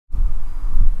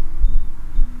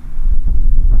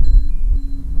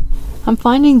I'm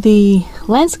finding the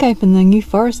landscape in the New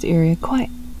Forest area quite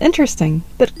interesting,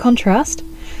 bit contrast.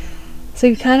 So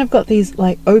you've kind of got these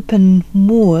like open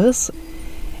moors,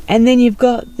 and then you've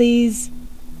got these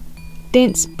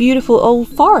dense, beautiful old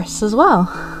forests as well.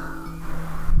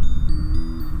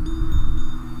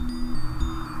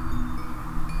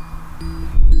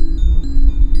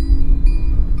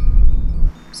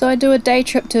 So I do a day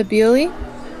trip to Beaulieu,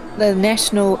 the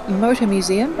National Motor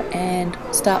Museum, and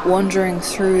start wandering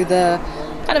through the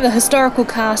kind of the historical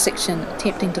car section,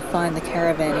 attempting to find the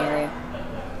Caravan area.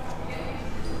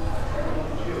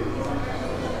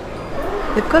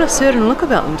 They've got a certain look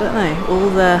about them, don't they? All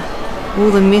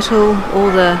the metal,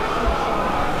 all the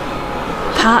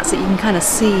parts that you can kind of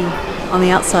see on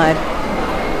the outside.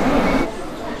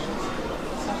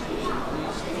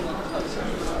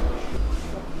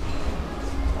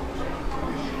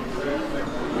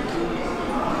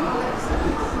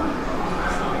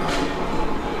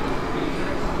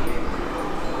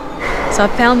 So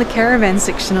I found the Caravan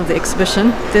section of the exhibition.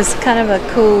 There's kind of a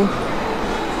cool,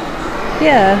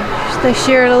 yeah, they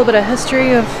share a little bit of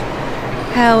history of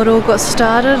how it all got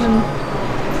started, and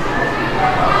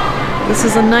this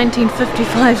is a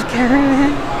 1955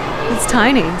 Caravan. It's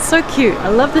tiny, it's so cute. I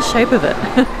love the shape of it.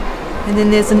 And then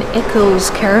there's an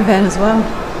Eccles Caravan as well.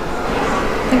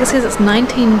 I think it says it's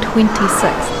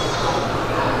 1926.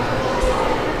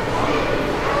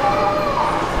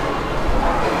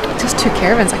 Just two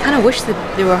caravans. I kind of wish that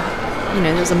there were, you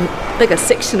know, there was a bigger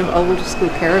section of old school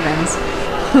caravans.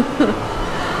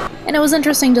 And it was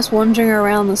interesting just wandering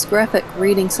around this graphic,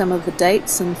 reading some of the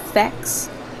dates and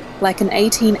facts. Like in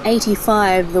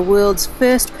 1885, the world's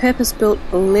first purpose-built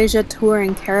leisure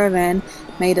touring caravan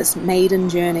made its maiden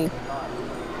journey.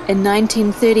 In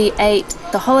 1938,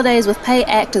 the Holidays with Pay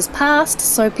Act is passed,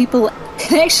 so people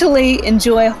can actually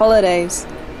enjoy holidays.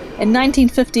 In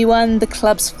 1951, the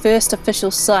club's first official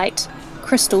site,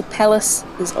 Crystal Palace,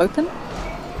 is open.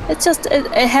 It's just, it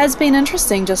has been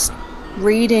interesting just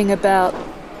reading about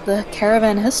the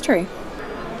caravan history.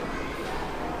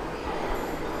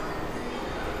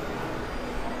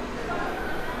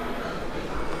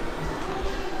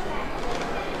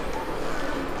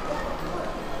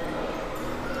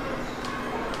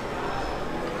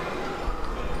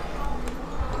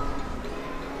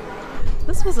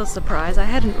 This was a surprise. I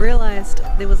hadn't realised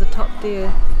there was a Top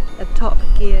Gear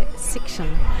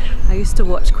section. I used to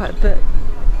watch quite a bit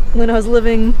when I was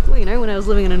living, well, you know, when I was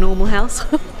living in a normal house.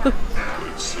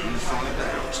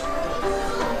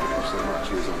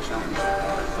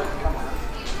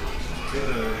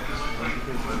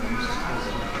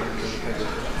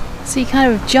 So you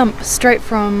kind of jump straight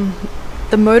from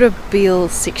the Motormobile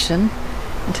section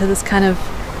into this kind of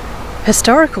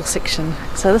historical section.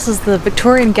 So this is the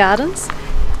Victorian Gardens.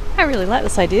 I really like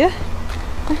this idea.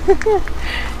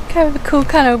 Kind of a cool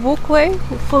kind of walkway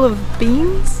full of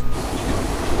beams.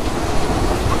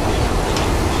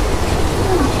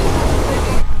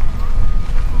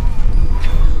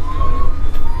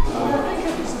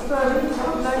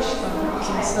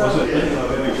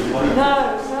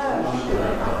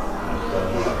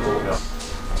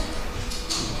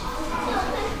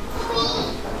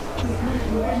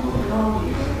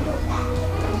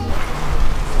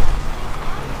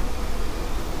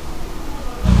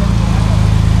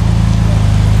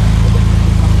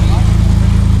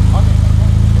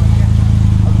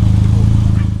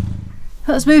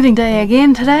 It's moving day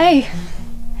again today,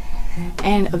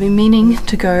 and I've been meaning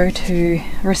to go to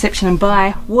reception and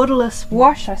buy waterless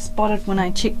wash I spotted when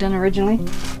I checked in originally.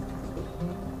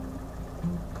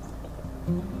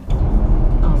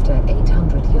 After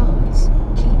 800 yards,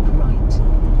 keep right.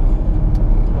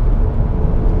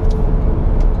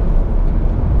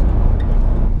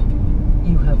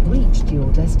 You have reached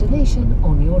your destination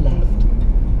on your left.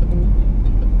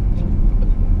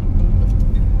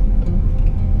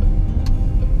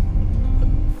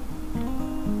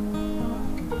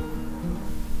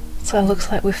 So it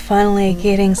looks like we're finally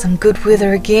getting some good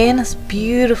weather again. It's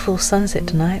beautiful sunset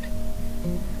tonight.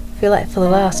 I feel like for the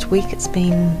last week it's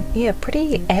been, yeah,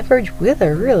 pretty average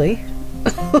weather really.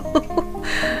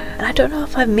 And I don't know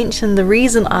if I've mentioned the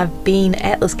reason I've been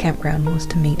at this campground was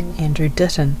to meet Andrew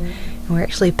Ditton. And we're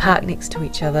actually parked next to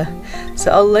each other. So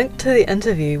I'll link to the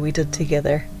interview we did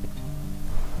together.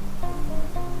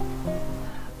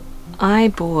 I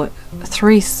bought a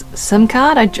 3 SIM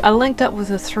card. I linked up with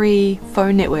a 3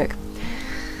 phone network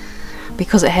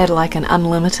because it had like an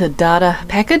unlimited data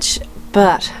package,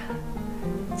 but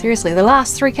seriously, the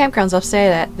last 3 campgrounds I've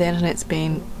stayed at, the internet's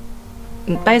been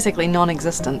basically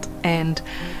non-existent, and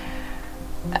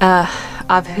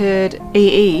I've heard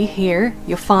EE here,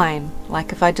 you're fine.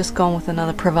 Like if I'd just gone with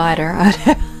another provider,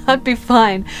 I'd be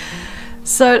fine.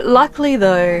 So luckily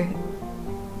though,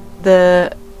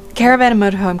 the Caravan and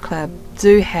Motorhome Club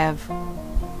do have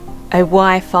a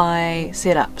Wi-Fi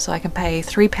setup, so I can pay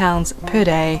 £3 per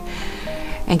day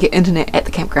and get internet at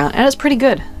the campground, and it's pretty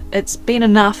good. It's been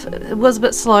enough. It was a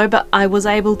bit slow, but I was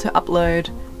able to upload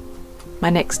my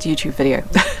next YouTube video.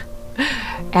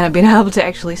 And I've been able to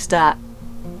actually start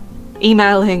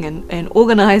emailing and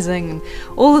organising and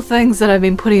all the things that I've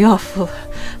been putting off for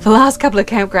the last couple of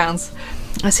campgrounds.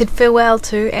 I said farewell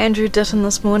to Andrew Ditton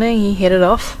this morning. He headed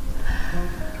off.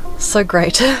 So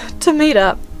great to meet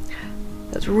up.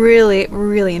 It's really,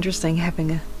 really interesting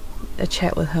having a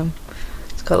chat with him.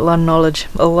 He's got a lot of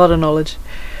knowledge.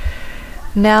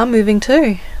 Now moving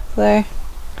to, so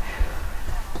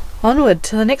onward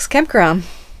to the next campground.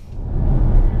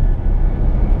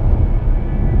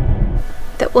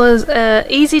 That was an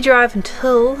easy drive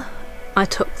until I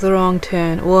took the wrong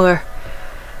turn, or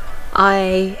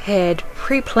I had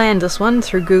pre-planned this one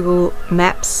through Google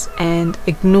Maps and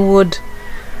ignored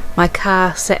my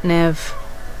car sat-nav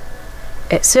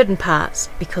at certain parts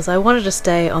because I wanted to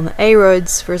stay on the A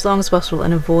roads for as long as possible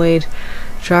and avoid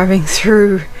driving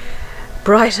through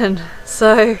Brighton.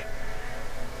 So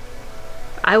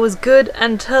I was good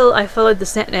until I followed the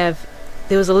sat-nav.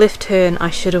 There was a left turn.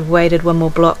 I should have waited one more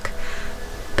block,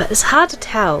 but it's hard to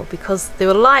tell because there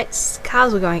were lights,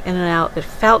 cars were going in and out. It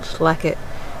felt like it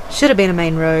should have been a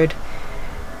main road,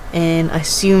 and I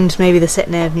assumed maybe the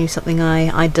sat-nav knew something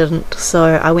I didn't, so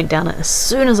I went down it. As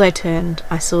soon as I turned,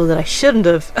 I saw that I shouldn't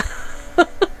have.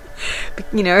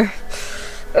 You know.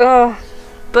 Oh,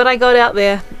 but I got out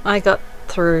there. I got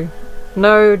through.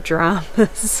 No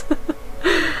dramas.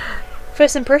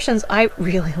 First impressions, I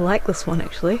really like this one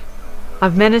actually.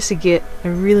 I've managed to get a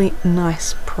really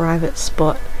nice private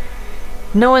spot.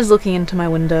 No one's looking into my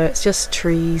window, it's just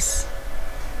trees.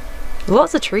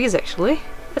 Lots of trees actually.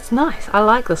 It's nice. I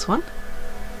like this one.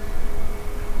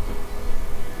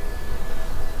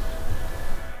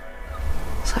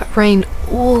 So it rained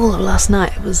all of last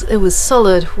night. It was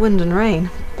solid wind and rain,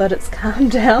 but it's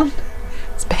calmed down.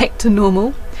 It's back to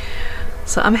normal.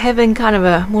 So I'm having kind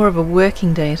of more of a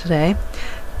working day today.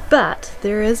 But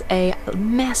there is a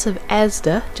massive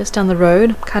Asda just down the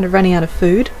road. I'm kind of running out of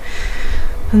food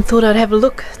and thought I'd have a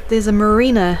look. There's a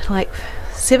marina like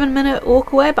 7-minute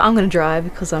walk away, but I'm going to drive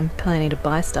because I'm planning to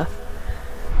buy stuff.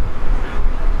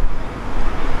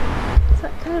 So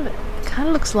it kind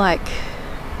of looks like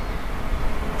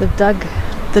they've dug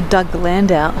the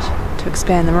land out to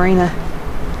expand the marina.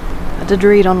 I did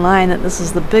read online that this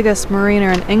is the biggest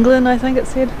marina in England, I think it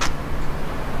said.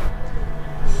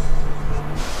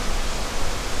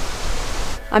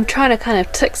 I'm trying to kind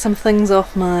of tick some things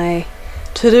off my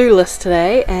to-do list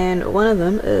today, and one of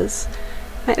them is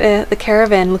make the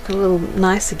caravan look a little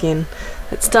nice again.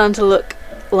 It's starting to look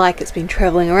like it's been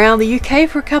travelling around the UK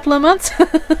for a couple of months.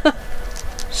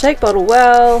 Shake bottle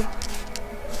well,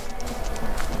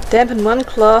 dampen one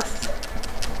cloth,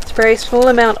 spray a small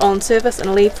amount on surface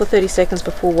and leave for 30 seconds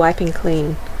before wiping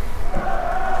clean.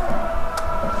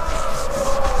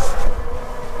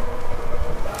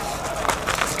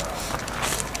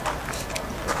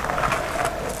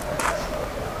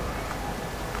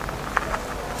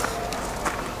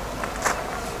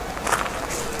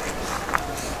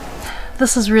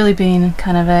 This has really been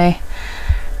kind of a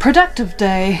productive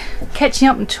day, catching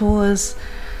up on chores,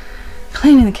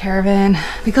 cleaning the caravan.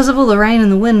 Because of all the rain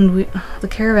and the wind, the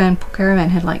poor caravan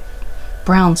had like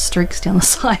brown streaks down the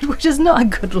side, which is not a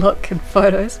good look in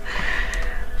photos.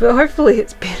 But hopefully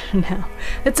it's better now.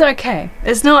 It's okay.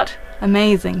 It's not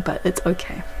amazing, but it's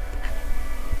okay.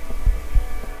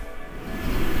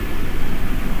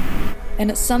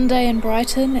 And it's Sunday in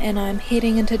Brighton and I'm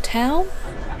heading into town.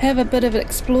 Have a bit of an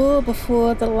explore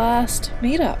before the last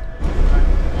meetup.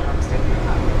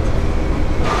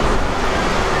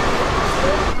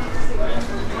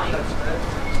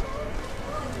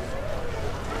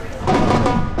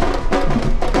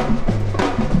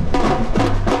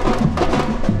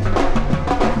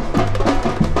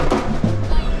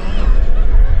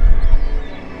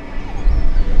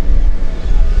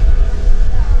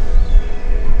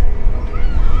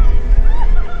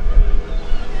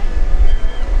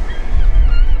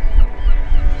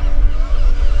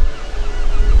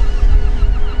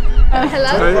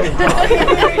 Hello.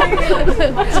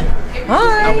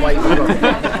 Hi.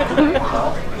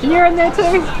 You're in there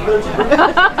too.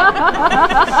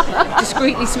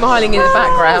 Discreetly smiling in the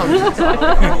background.